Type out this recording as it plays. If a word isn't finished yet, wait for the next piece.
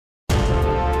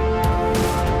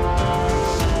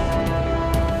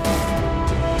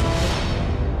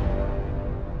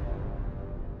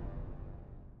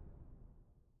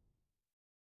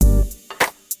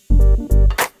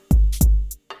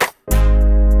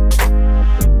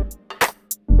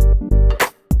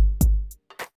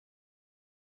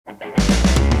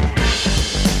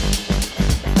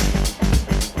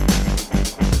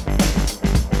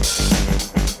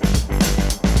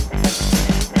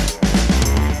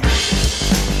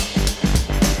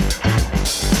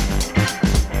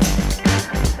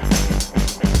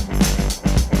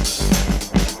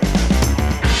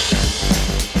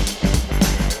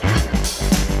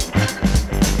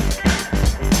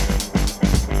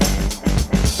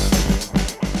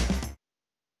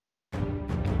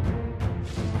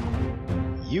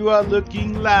You are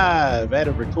looking live at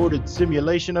a recorded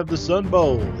simulation of the Sun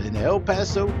Bowl in El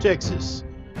Paso, Texas.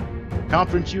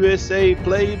 Conference USA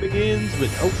play begins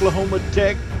with Oklahoma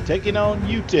Tech taking on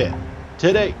UTEP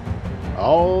today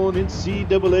on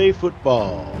NCAA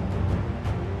football.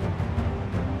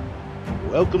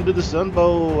 Welcome to the Sun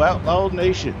Bowl, Outlaw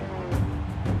Nation.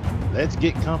 Let's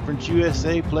get Conference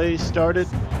USA play started.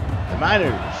 The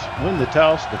Miners win the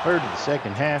toss, defer to the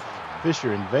second half.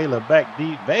 Fisher and Vela back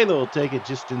deep. Vela will take it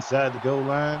just inside the goal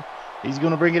line. He's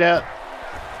going to bring it out.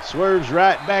 Swerves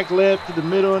right, back left to the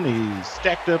middle, and he's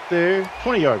stacked up there.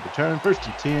 20-yard return, 1st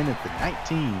and 10 at the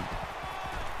 19.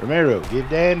 Romero give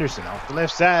to Anderson off the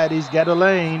left side. He's got a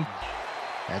lane.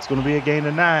 That's going to be a gain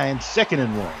of 9, 2nd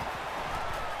and 1.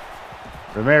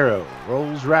 Romero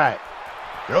rolls right.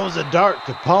 Throws a dart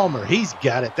to Palmer. He's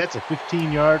got it. That's a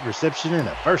 15-yard reception and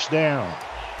a first down.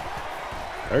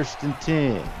 1st and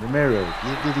 10. Romero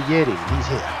give to the Yeti. He's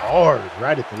hit hard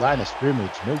right at the line of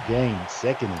scrimmage. No gain.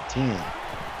 2nd and 10.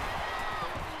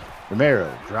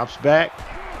 Romero drops back.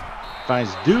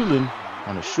 Finds Doolin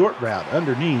on a short route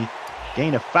underneath.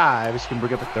 Gain of 5. It's going to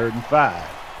bring up a 3rd and 5.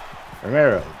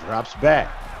 Romero drops back.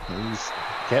 He's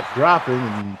kept dropping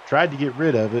and tried to get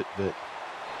rid of it, but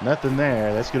nothing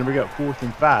there. That's going to bring up 4th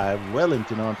and 5.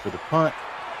 Wellington on for the punt.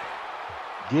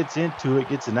 Gets into it,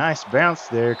 gets a nice bounce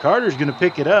there. Carter's going to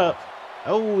pick it up.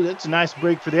 Oh, that's a nice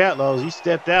break for the Outlaws. He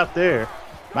stepped out there.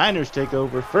 Miners take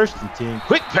over, 1st and 10.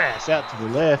 Quick pass out to the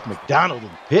left. McDonald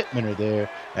and Pittman are there.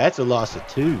 That's a loss of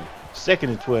 2. 2nd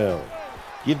and 12.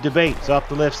 Give to Bates off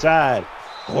the left side.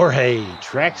 Jorge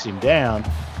tracks him down.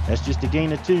 That's just a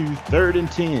gain of 2. 3rd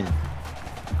and 10.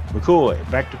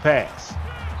 McCoy back to pass.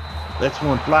 Lets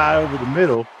one fly over the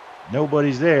middle.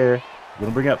 Nobody's there. Going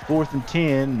to bring up 4th and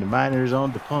 10. The Miners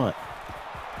on the punt.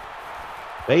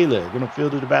 Baylor going to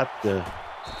field it about the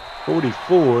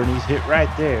 44, and he's hit right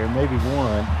there. Maybe 1.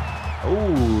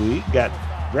 Oh, he got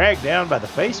dragged down by the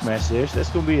face mask there. So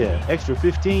that's going to be an extra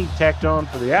 15 tacked on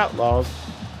for the Outlaws.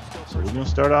 So we're going to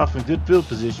start off in good field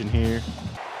position here.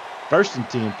 1st and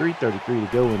 10, 3:33 to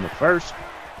go in the first.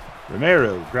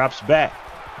 Romero drops back.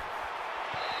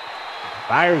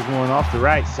 Fires one off the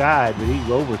right side, but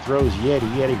he overthrows Yeti.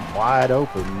 Yeti wide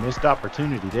open. Missed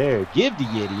opportunity there. Give to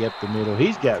Yeti up the middle.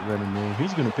 He's got running room.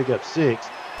 He's going to pick up 6.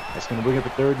 That's going to bring up a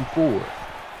 3rd and 4.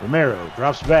 Romero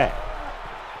drops back.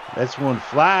 Lets one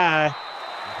fly.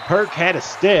 Perk had a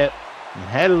step and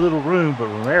had a little room, but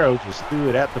Romero just threw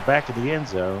it out the back of the end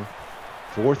zone.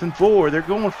 4th and 4. They're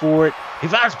going for it. He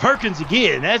finds Perkins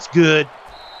again. That's good.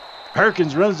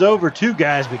 Perkins runs over 2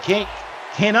 guys, but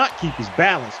cannot keep his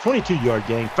balance. 22-yard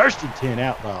gain. 1st and 10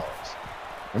 Outlaws.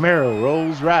 Romero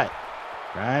rolls right.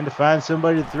 Trying to find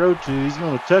somebody to throw to. He's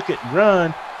going to tuck it and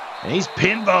run. And he's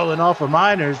pinballing off of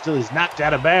Miners until he's knocked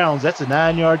out of bounds. That's a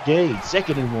 9-yard gain.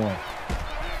 2nd and 1.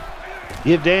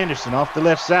 Give to Anderson off the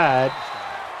left side.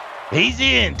 He's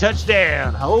in.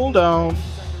 Touchdown. Hold on.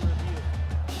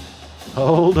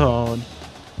 Hold on.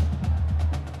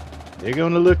 They're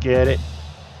going to look at it.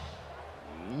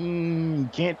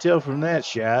 Can't tell from that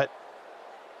shot.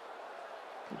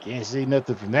 Can't see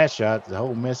nothing from that shot. The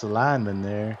whole mess of linemen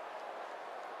there.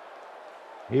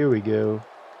 Here we go.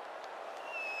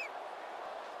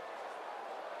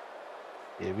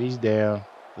 If he's down,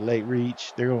 the late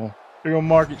reach, they're gonna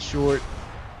mark it short.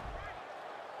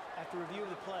 After review of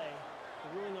the play,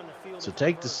 the ruling on the field. So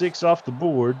take the 6 off the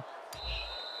board.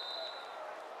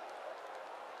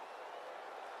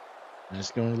 I'm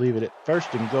just going to leave it at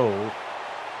 1st and goal.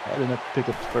 Had enough to pick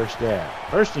up the first down.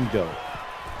 1st and goal.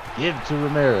 Give to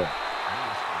Romero.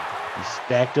 He's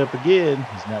stacked up again.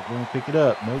 He's not going to pick it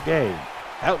up. No gain.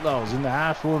 Outlaws in the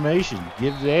high formation.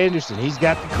 Give to Anderson. He's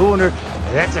got the corner.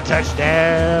 And that's a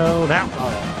touchdown.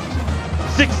 Outlaws.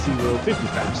 6-0.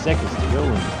 55 seconds to go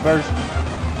in the first.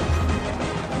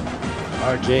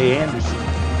 R.J. Anderson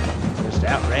just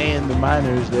outran the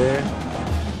Miners there.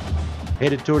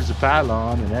 Headed towards the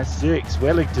pylon, and that's 6.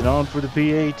 Wellington on for the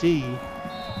PAT.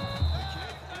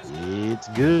 It's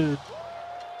good.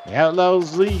 The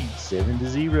Outlaws lead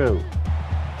 7-0.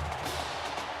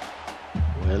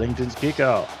 Wellington's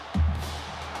kickoff.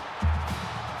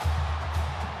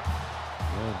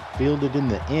 Well, fielded in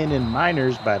the N and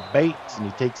Miners by Bates,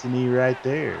 and he takes a knee right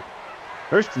there.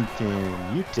 1st and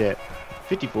 10, UTEP.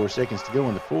 54 seconds to go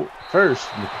in the first.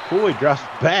 McCoy drops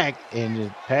back, and the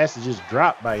pass is just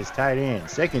dropped by his tight end.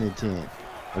 2nd and 10.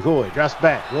 McCoy drops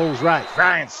back, rolls right.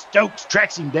 Brian Stokes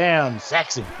tracks him down,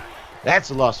 sacks him.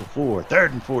 That's a loss of 4.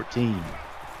 3rd and 14.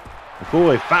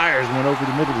 McCoy fires one over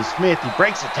the middle to Smith. He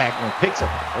breaks a tackle and picks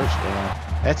up the first down.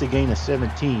 That's a gain of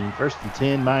 17. 1st and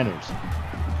 10 Miners.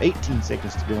 18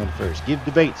 seconds to go in the first. Give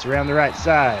to Bates around the right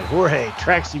side. Jorge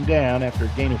tracks him down after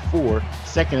a gain of 4.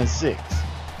 2nd and 6.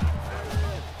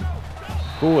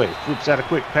 Boy flips out a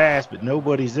quick pass, but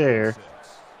nobody's there.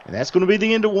 And that's going to be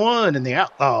the end of one. And the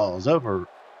Outlaws over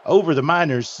the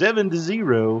Miners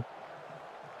 7-0.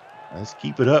 Let's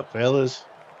keep it up, fellas.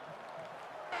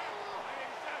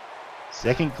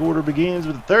 Second quarter begins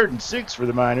with a 3rd and 6 for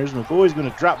the Miners. McCoy's going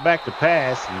to drop back to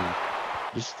pass and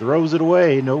just throws it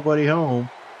away. Nobody home.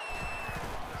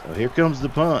 So here comes the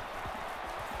punt.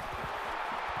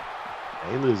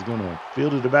 Ayla is going to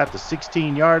field it about the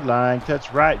 16-yard line.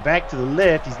 Cuts right back to the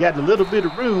left. He's got a little bit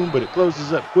of room, but it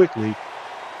closes up quickly.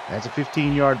 That's a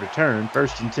 15-yard return.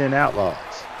 1st and 10 Outlaws.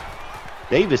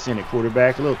 Davis in at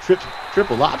quarterback. A little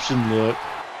triple option look.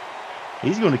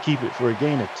 He's going to keep it for a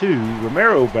gain of 2.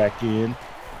 Romero back in.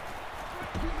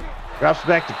 Drops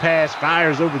back to pass.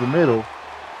 Fires over the middle.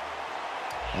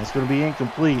 That's going to be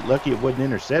incomplete. Lucky it wasn't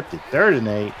intercepted. 3rd and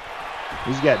 8.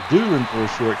 He's got Doolin for a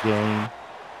short gain.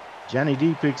 Johnny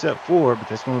D picks up 4, but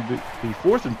that's going to be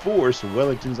 4th and 4, so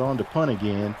Wellington's on to punt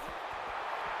again.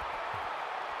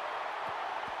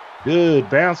 Good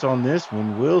bounce on this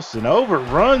one. Wilson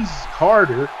overruns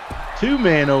Carter.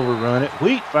 2-man overrun it.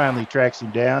 Wheat finally tracks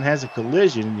him down, has a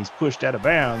collision, and he's pushed out of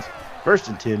bounds. 1st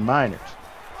and 10 Miners.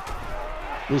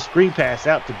 Little screen pass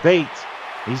out to Bates.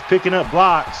 He's picking up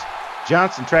blocks.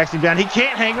 Johnson tracks him down. He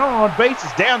can't hang on. Bates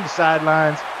is down the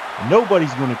sidelines. And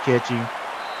nobody's going to catch him.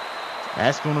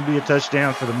 That's going to be a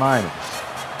touchdown for the Miners.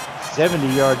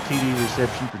 70-yard TD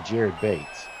reception for Jared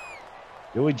Bates.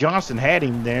 Joey Johnson had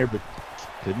him there, but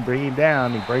couldn't bring him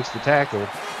down. He breaks the tackle.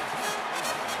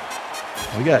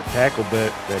 We got tackle better,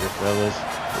 fellas.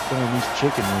 We're throwing these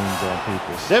chicken wings on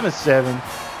people. 7-7,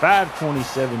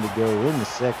 5:27 to go in the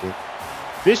second.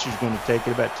 Fisher's going to take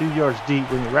it about 2 yards deep,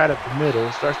 bring it right up the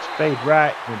middle. Starts to fade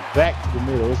right, and back to the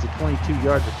middle. It's a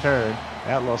 22-yard return.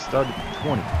 Outlaws started at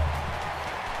 20.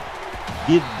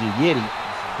 Give to Yeti.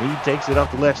 He takes it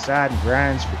off the left side and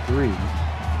grinds for 3.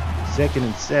 2nd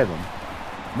and 7.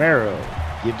 Marrow.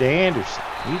 Give to Anderson.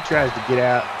 He tries to get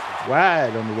out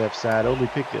wide on the left side. Only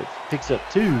picks up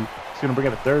 2. It's going to bring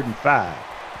up a 3rd and 5.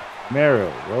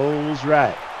 Marrow rolls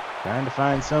right. Trying to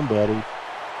find somebody.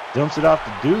 Dumps it off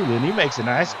to Doolin. He makes a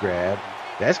nice grab.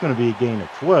 That's going to be a gain of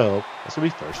 12. That's going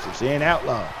to be 1st and 10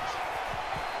 Outlaws.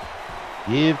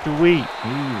 Give to Wheat.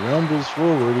 He rumbles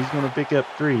forward. He's going to pick up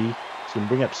 3. It's going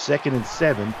to bring up 2nd and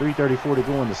 7. 3:34 to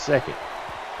go in the second.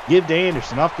 Give to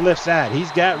Anderson off the left side.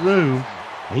 He's got room.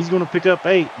 He's going to pick up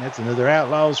 8. And that's another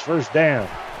Outlaws 1st down.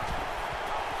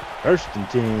 1st and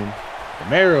 10.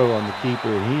 Romero on the keeper,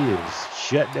 and he is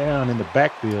shut down in the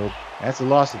backfield. That's a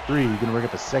loss of 3. You're going to bring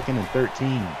up a 2nd and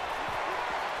 13.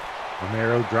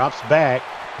 Romero drops back.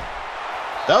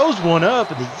 Throws one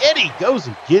up, and the Yeti goes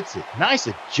and gets it. Nice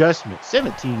adjustment.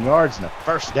 17 yards and a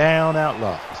 1st down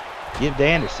Outlaws. Give to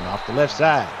Anderson off the left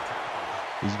side.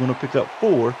 He's going to pick up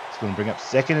 4. It's going to bring up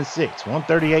 2nd and 6.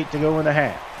 1:38 to go in the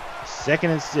half. 2nd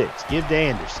and 6. Give to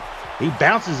Anderson. He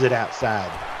bounces it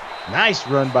outside. Nice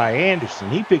run by Anderson.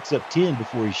 He picks up 10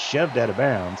 before he's shoved out of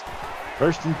bounds.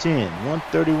 1st and 10.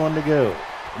 1:31 to go.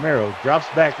 Romero drops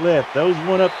back left. Throws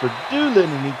one up for Doolin,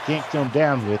 and he can't come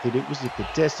down with it. It was a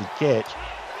contested catch.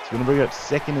 It's going to bring up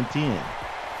 2nd and 10.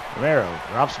 Romero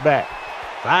drops back.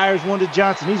 Fires one to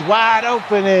Johnson. He's wide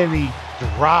open, and he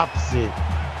drops it.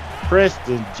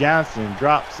 Preston Johnson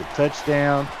drops a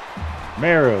touchdown.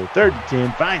 Romero, 3rd and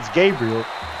 10, finds Gabriel.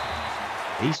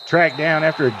 He's tracked down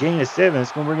after a gain of 7.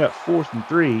 It's going to bring up 4th and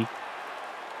 3.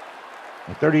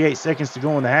 And 38 seconds to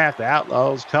go in the half. The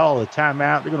Outlaws call a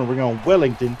timeout. They're going to bring on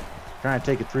Wellington. Try and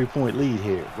take a 3-point lead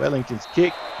here. Wellington's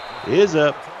kick is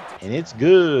up, and it's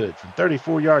good from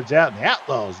 34 yards out. And the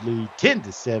Outlaws lead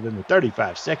 10-7 with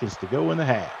 35 seconds to go in the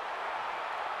half.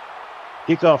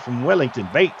 Kickoff from Wellington.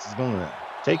 Bates is going to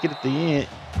take it at the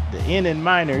end in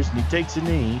Miners, and he takes a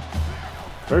knee.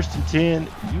 1st and 10,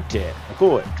 UTEP.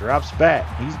 McCoy drops back.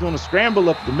 He's going to scramble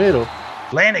up the middle.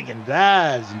 Flanagan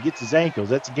dives and gets his ankles.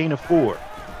 That's a gain of 4.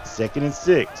 2nd and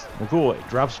 6. McCoy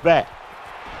drops back.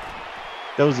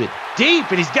 Throws it deep,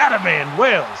 and he's got a man.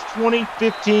 Wells, 20,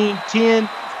 15, 10,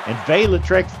 and Vela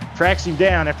tracks him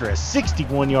down after a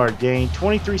 61-yard gain.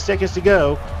 23 seconds to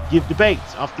go. Give to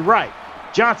Bates off the right.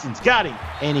 Johnson's got him,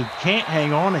 and he can't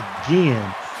hang on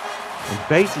again. And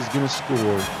Bates is going to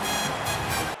score.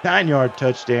 9-yard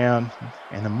touchdown,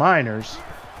 and the Miners,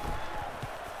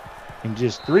 in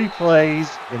just 3 plays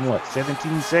in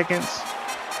 17 seconds,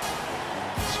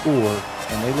 score,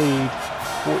 and they lead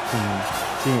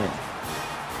 14-10.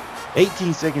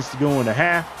 18 seconds to go in the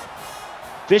half.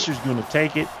 Fisher's going to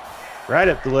take it right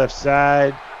up the left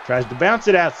side. Tries to bounce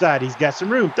it outside. He's got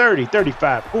some room. 30,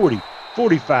 35, 40.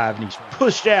 45, and he's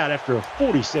pushed out after a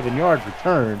 47-yard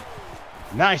return.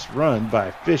 Nice run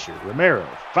by Fisher. Romero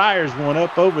fires one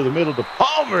up over the middle to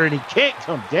Palmer, and he can't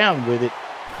come down with it.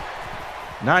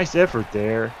 Nice effort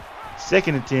there.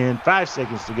 2nd and 10, 5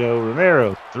 seconds to go.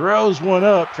 Romero throws one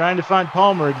up, trying to find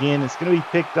Palmer again. It's going to be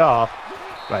picked off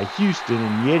by Houston,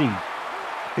 and Yeti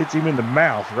hits him in the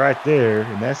mouth right there,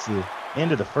 and that's the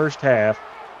end of the first half.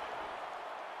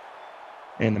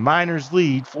 And the Miners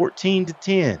lead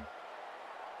 14-10.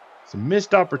 Some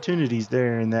missed opportunities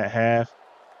there in that half.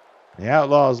 The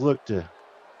Outlaws look to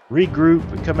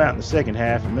regroup and come out in the second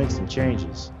half and make some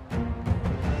changes.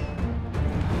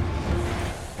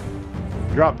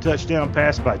 Drop touchdown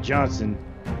pass by Johnson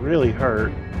really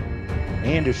hurt.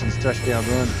 Anderson's touchdown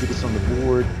run to get us on the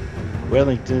board.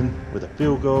 Wellington with a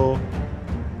field goal.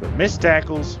 But missed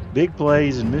tackles, big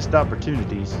plays, and missed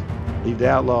opportunities leave the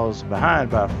Outlaws behind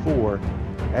by 4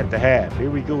 at the half.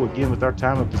 Here we go again with our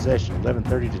time of possession,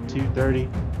 11:30 to 2:30.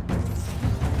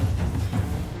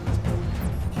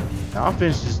 The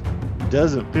offense just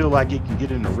doesn't feel like it can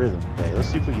get in a rhythm today. Let's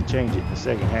see if we can change it in the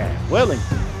second half.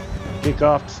 Wellington,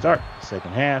 kickoff to start the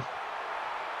second half.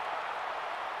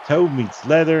 Toe meets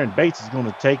leather, and Bates is going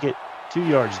to take it 2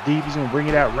 yards deep. He's going to bring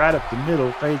it out right up the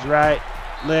middle, fades right,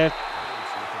 left.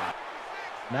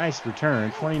 Nice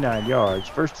return, 29 yards,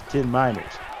 1st and 10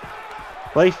 Miners.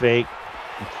 Play fake.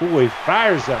 McCoy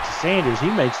fires out to Sanders. He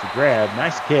makes the grab.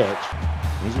 Nice catch.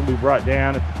 He's going to be brought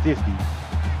down at the 50.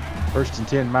 1st and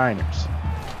 10 Miners.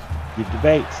 Give to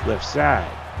Bates, left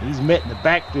side. He's met in the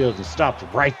backfield and stopped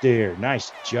right there.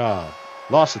 Nice job.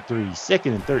 Loss of 3.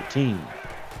 2nd and 13.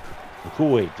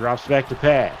 McCoy drops back to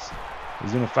pass.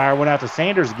 He's going to fire one out to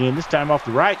Sanders again, this time off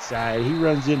the right side. He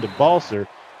runs into Balser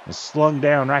and slung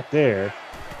down right there.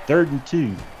 3rd and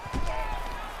 2.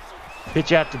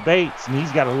 Pitch out to Bates, and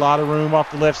he's got a lot of room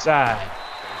off the left side.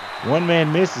 One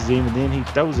man misses him, and then he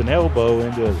throws an elbow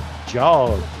into the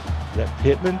jaw of that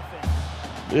Pittman.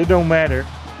 It don't matter.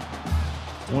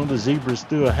 One of the Zebras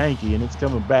threw a hanky, and it's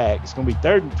coming back. It's going to be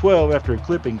 3rd and 12 after a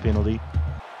clipping penalty.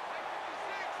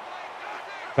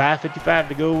 5:55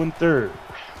 to go in third.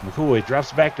 McCoy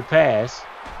drops back to pass.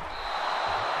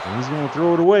 And he's going to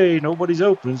throw it away. Nobody's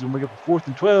open. It's going to bring up a 4th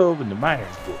and 12, and the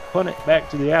Miners will punt it back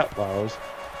to the Outlaws.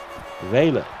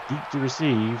 Vela deep to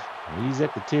receive. He's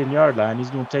at the 10-yard line. He's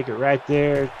going to take it right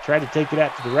there. Try to take it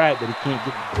out to the right, but he can't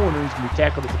get the corner. He's going to be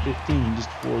tackled at the 15, just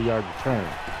a 4-yard return.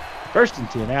 1st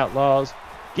and 10 Outlaws.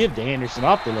 Give to Anderson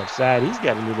off the left side. He's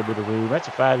got a little bit of room. That's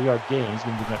a 5-yard gain. He's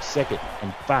going to bring up 2nd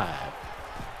and 5.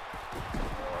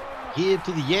 Give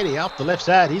to the Yeti off the left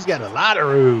side. He's got a lot of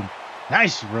room.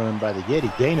 Nice run by the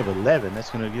Yeti. Gain of 11. That's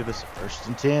going to give us 1st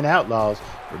and 10 Outlaws.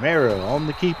 Romero on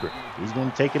the keeper. He's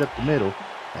going to take it up the middle.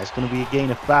 That's going to be a gain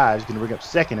of 5. He's going to bring up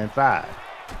 2nd and 5.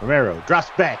 Romero drops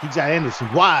back. He's got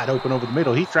Anderson wide open over the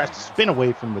middle. He tries to spin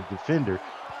away from the defender.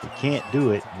 He can't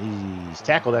do it. He's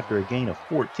tackled after a gain of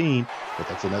 14, but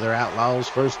that's another Outlaws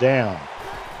 1st down.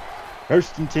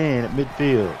 1st and 10 at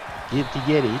midfield. Give to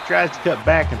Yeti. He tries to cut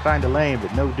back and find a lane,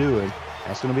 but no doing.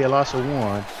 That's going to be a loss of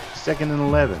 1. 2nd and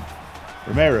 11.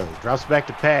 Romero drops back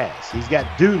to pass. He's got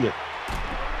Doolin.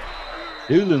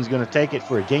 Doolin's going to take it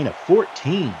for a gain of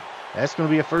 14. That's going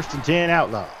to be a 1st and 10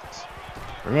 Outlaws.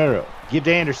 Romero, give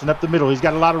to Anderson up the middle. He's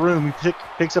got a lot of room. He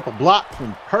picks up a block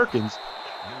from Perkins,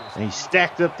 and he's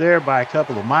stacked up there by a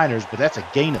couple of Miners, but that's a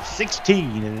gain of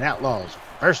 16 and an Outlaws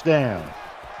 1st down.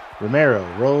 Romero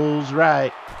rolls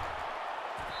right.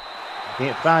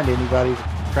 Can't find anybody.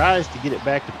 Tries to get it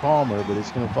back to Palmer, but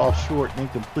it's going to fall short and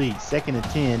incomplete. 2nd and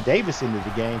 10. Davis into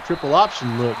the game. Triple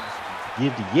option look.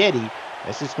 Give to Yeti.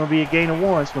 That's just going to be a gain of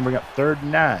 1. It's going to bring up 3rd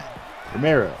and 9.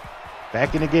 Romero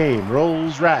back in the game.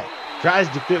 Rolls right. Tries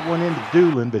to fit one into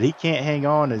Doolin, but he can't hang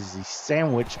on as he's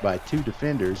sandwiched by 2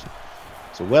 defenders.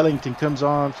 So Wellington comes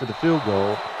on for the field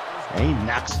goal, and he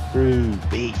knocks it through.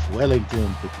 Beef.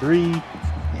 Wellington for 3.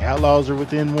 The Outlaws are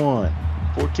within 1.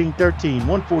 14-13,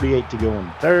 1:48 to go in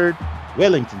the third.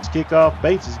 Wellington's kickoff.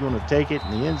 Bates is going to take it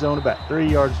in the end zone about 3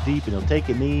 yards deep, and he'll take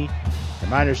a knee. The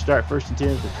Miners start 1st and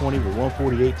 10 for 20 with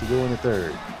 1:48 to go in the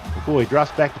third. McCoy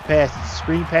drops back to pass. It's a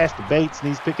screen pass to Bates, and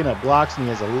he's picking up blocks, and he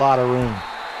has a lot of room.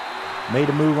 Made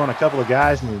a move on a couple of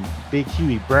guys, and then big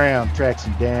Huey Brown tracks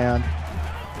him down.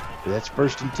 But that's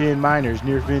 1st and 10 Miners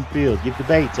near midfield. Give to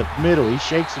Bates up the middle. He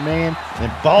shakes a man, and then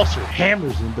Balser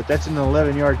hammers him, but that's an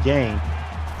 11-yard gain.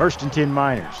 1st and 10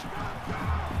 Miners.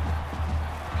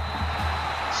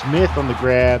 Smith on the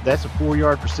grab. That's a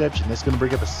 4-yard reception. That's going to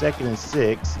bring up a 2nd and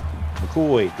 6.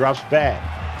 McCoy drops back.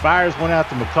 Fires one out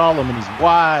to McCollum, and he's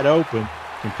wide open.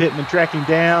 Can Pittman track him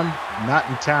down? Not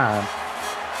in time.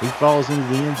 He falls into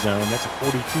the end zone. That's a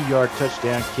 42-yard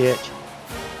touchdown catch.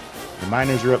 The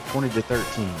Miners are up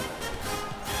 20-13.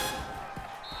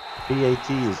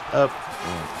 PAT is up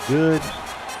and good.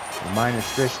 The Miners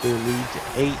stretch their lead to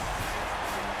 8.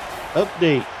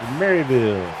 Update from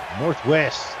Maryville.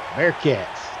 Northwest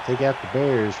Bearcats take out the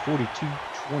Bears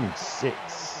 42-26.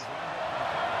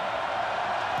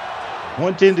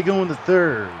 1:10 to go in the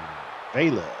third.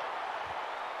 Vela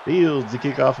fields the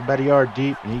kickoff about a yard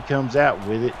deep, and he comes out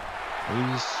with it.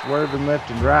 He's swerving left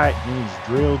and right, and he's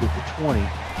drilled at the 20.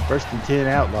 1st and 10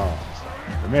 Outlaws.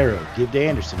 Romero give to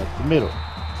Anderson up the middle.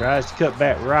 Tries to cut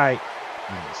back right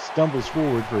and stumbles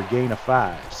forward for a gain of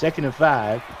 5. 2nd and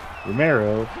 5.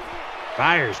 Romero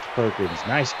fires to Perkins.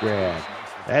 Nice grab.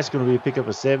 That's going to be a pickup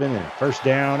of 7 and 1st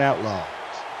down Outlaws.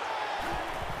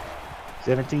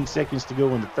 17 seconds to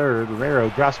go in the third. Romero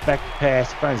drops back the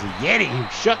pass, finds a Yeti who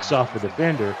shucks off a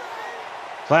defender.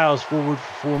 Plows forward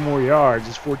for 4 more yards.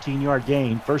 It's 14-yard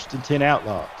gain. 1st and 10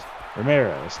 Outlaws.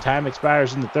 Romero, as time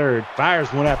expires in the third,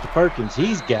 fires one out to Perkins.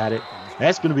 He's got it.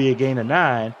 That's going to be a gain of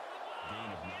 9.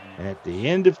 And at the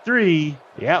end of 3,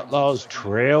 the Outlaws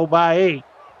trail by 8,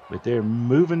 but they're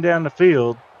moving down the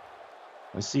field.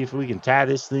 Let's see if we can tie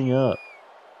this thing up.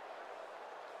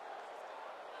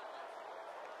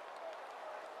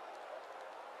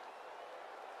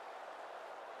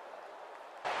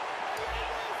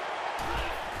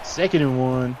 Second and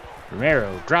 1.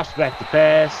 Romero drops back the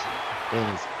pass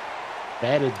and is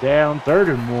batted down. 3rd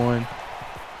and 1.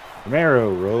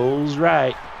 Romero rolls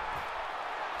right.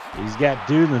 He's got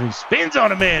Doolin who spins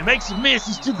on a man, makes a miss.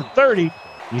 He's to the 30.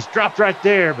 He's dropped right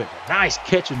there, but nice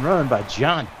catch and run by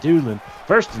John Doolin.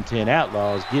 1st and 10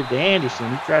 Outlaws give to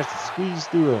Anderson. He tries to squeeze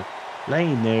through a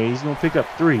lane there. He's going to pick up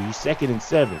 3. 2nd and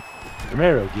 7.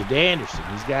 Romero give to Anderson.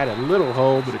 He's got a little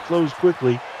hole, but it closed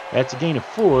quickly. That's a gain of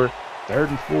 4. 3rd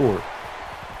and 4.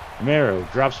 Romero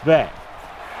drops back.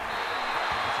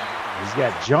 He's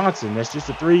got Johnson. That's just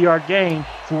a 3-yard gain.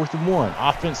 4th and 1.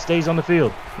 Offense stays on the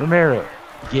field. Romero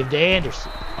give to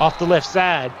Anderson. Off the left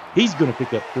side. He's going to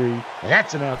pick up 3. And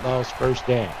that's an Outlaws 1st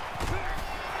down.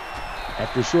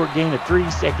 After a short gain of 3,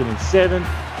 2nd and 7.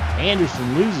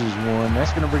 Anderson loses 1.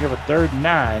 That's going to bring up a 3rd and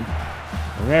 9.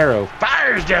 Romero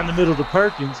fires down the middle to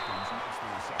Perkins.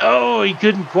 Oh, he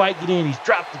couldn't quite get in. He's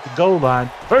dropped at the goal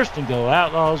line. 1st and goal,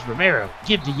 Outlaws. Romero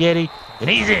give to Yeti, and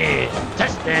he's in.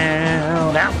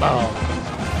 Touchdown, Outlaws.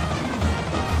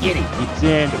 Yeti gets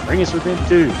in to bring us within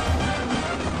 2.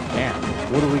 Now,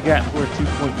 what do we got for a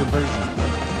 2-point conversion?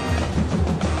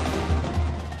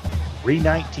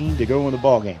 3:19 to go in the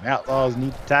ballgame. Outlaws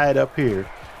need to tie it up here.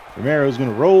 Romero's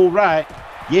going to roll right.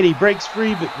 Yeti breaks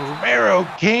free, but Romero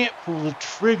can't pull the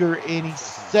trigger, and he's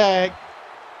sacked.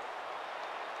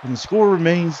 And the score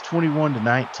remains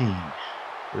 21-19.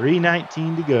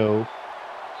 3:19 to go.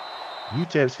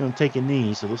 UTEP's going to take a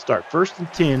knee, so they'll start 1st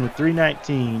and 10 with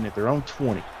 3:19 at their own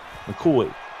 20.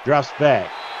 McCoy drops back.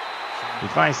 He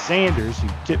finds Sanders, who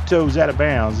tiptoes out of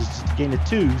bounds. It's just a gain of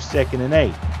 2, 2nd and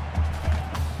 8.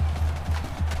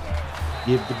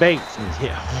 Give to Bates, and he's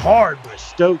hit hard by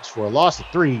Stokes for a loss of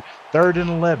 3, 3rd and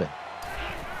 11.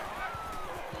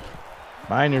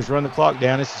 Miners run the clock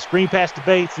down. It's a screen pass to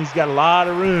Bates, and he's got a lot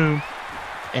of room.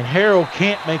 And Harrell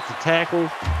can't make the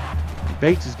tackle.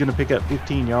 Bates is going to pick up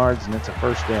 15 yards, and that's a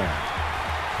 1st down.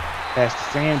 Pass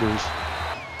to Sanders.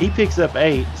 He picks up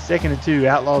 8. 2nd and 2.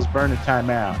 Outlaws burn a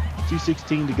timeout.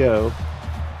 2:16 to go.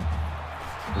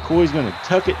 McCoy's going to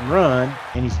tuck it and run,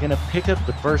 and he's going to pick up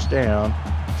the 1st down.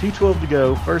 2:12 to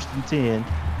go. 1st and 10.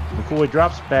 McCoy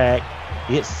drops back.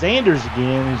 He hits Sanders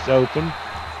again, who's open.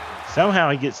 Somehow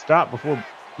he gets stopped before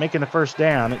making the 1st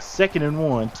down. It's 2nd and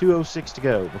 1, 2:06 to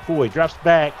go. McCoy drops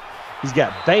back. He's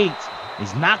got Bates.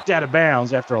 He's knocked out of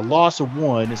bounds after a loss of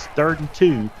 1. It's 3rd and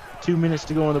 2. 2 minutes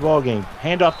to go in the ballgame.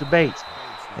 Handoff to Bates.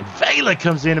 And Vela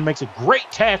comes in and makes a great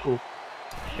tackle.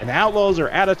 And the Outlaws are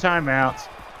out of timeouts.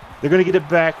 They're going to get it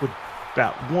back with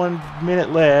about 1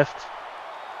 minute left.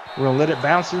 We're going to let it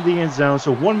bounce into the end zone.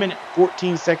 So 1 minute,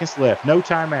 14 seconds left. No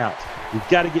timeouts. We've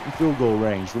got to get in field goal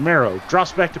range. Romero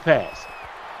drops back to pass.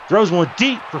 Throws one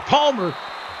deep for Palmer,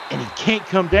 and he can't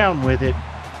come down with it.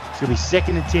 It's going to be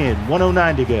 2nd and 10,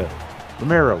 1:09 to go.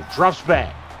 Romero drops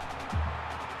back.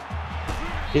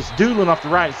 It's Doolin off the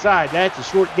right side. That's a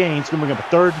short gain. It's going to bring up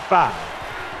a 3rd and 5.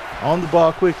 On the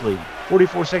ball quickly.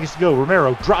 44 seconds to go.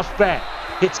 Romero drops back.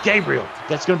 Hits Gabriel.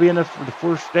 That's going to be enough for the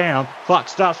 1st down. Clock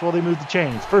stops while they move the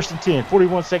chains. 1st and 10,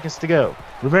 41 seconds to go.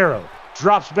 Romero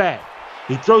drops back.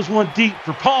 He throws one deep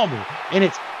for Palmer, and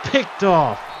it's picked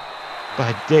off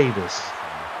by Davis.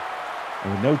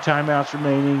 And with no timeouts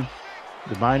remaining,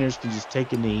 the Miners can just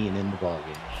take a knee and end the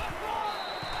ballgame.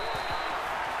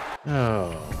 Oh,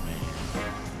 man.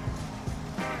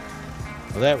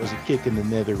 Well, that was a kick in the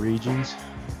nether regions.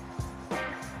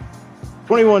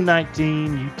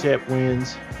 21-19, UTEP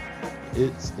wins.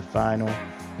 It's the final.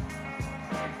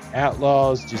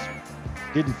 Outlaws just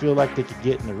didn't feel like they could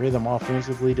get in the rhythm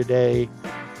offensively today,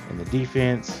 and the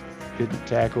defense couldn't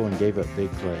tackle and gave up big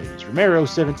plays. Romero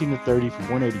 17 of 30 for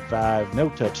 185, no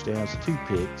touchdowns, 2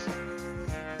 picks.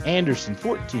 Anderson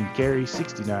 14 carries,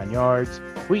 69 yards.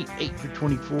 Wheat 8 for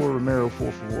 24, Romero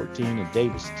 4 for 14, and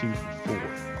Davis 2 for 4.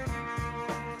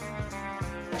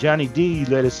 Johnny D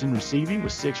led us in receiving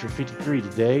with 6 for 53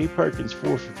 today. Perkins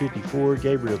 4 for 54,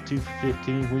 Gabriel 2 for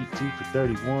 15, Wheat 2 for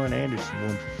 31, Anderson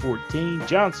 1 for 14,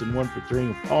 Johnson 1 for 3,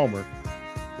 and Palmer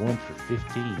 1 for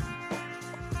 15.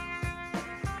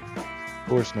 Of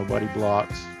course, nobody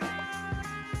blocks.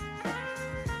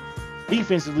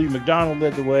 Defensively, McDonald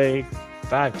led the way.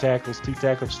 5 tackles, 2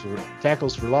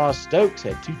 tackles for loss. Stokes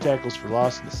had 2 tackles for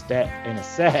loss and a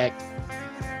sack.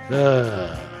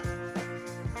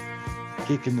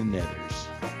 Kicking the nethers.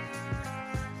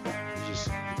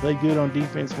 We play good on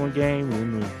defense one game,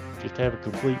 and then we just have a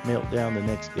complete meltdown the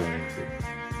next game.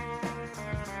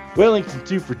 But Wellington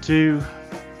 2 for 2,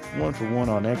 1 for 1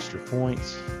 on extra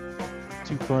points.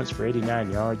 2 punts for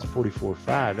 89 yards,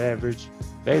 44.5 average.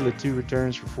 Baylor 2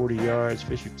 returns for 40 yards.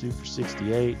 Fisher 2 for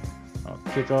 68 on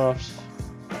kickoffs.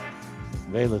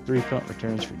 Baylor 3 punt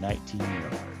returns for 19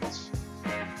 yards.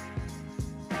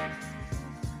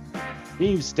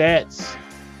 Team stats,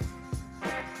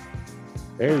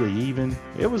 barely even.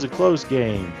 It was a close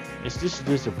game. It's just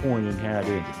disappointing how it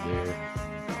ended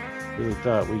there. Really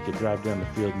thought we could drive down the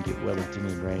field and get Wellington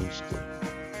in range to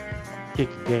kick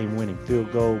a game-winning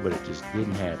field goal, but it just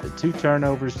didn't happen. 2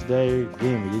 turnovers today.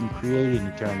 Again, we didn't create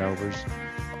any turnovers.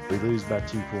 We lose by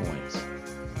 2 points.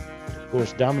 Of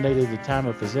course, dominated the time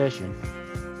of possession.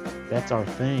 That's our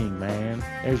thing, man.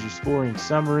 There's your scoring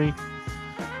summary.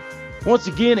 Once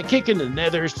again, a kick in the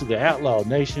nethers to the Outlaw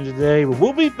Nation today. But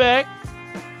we'll be back.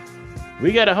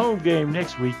 We got a home game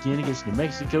next weekend against New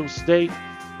Mexico State.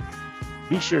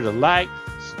 Be sure to like,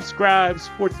 subscribe,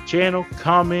 support the channel,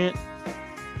 comment,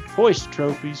 hoist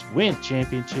trophies, win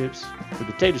championships. For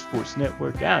the Tater Sports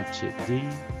Network, I'm Chip D.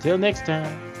 Till next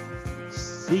time,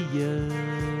 see ya.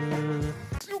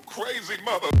 You crazy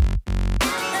mother...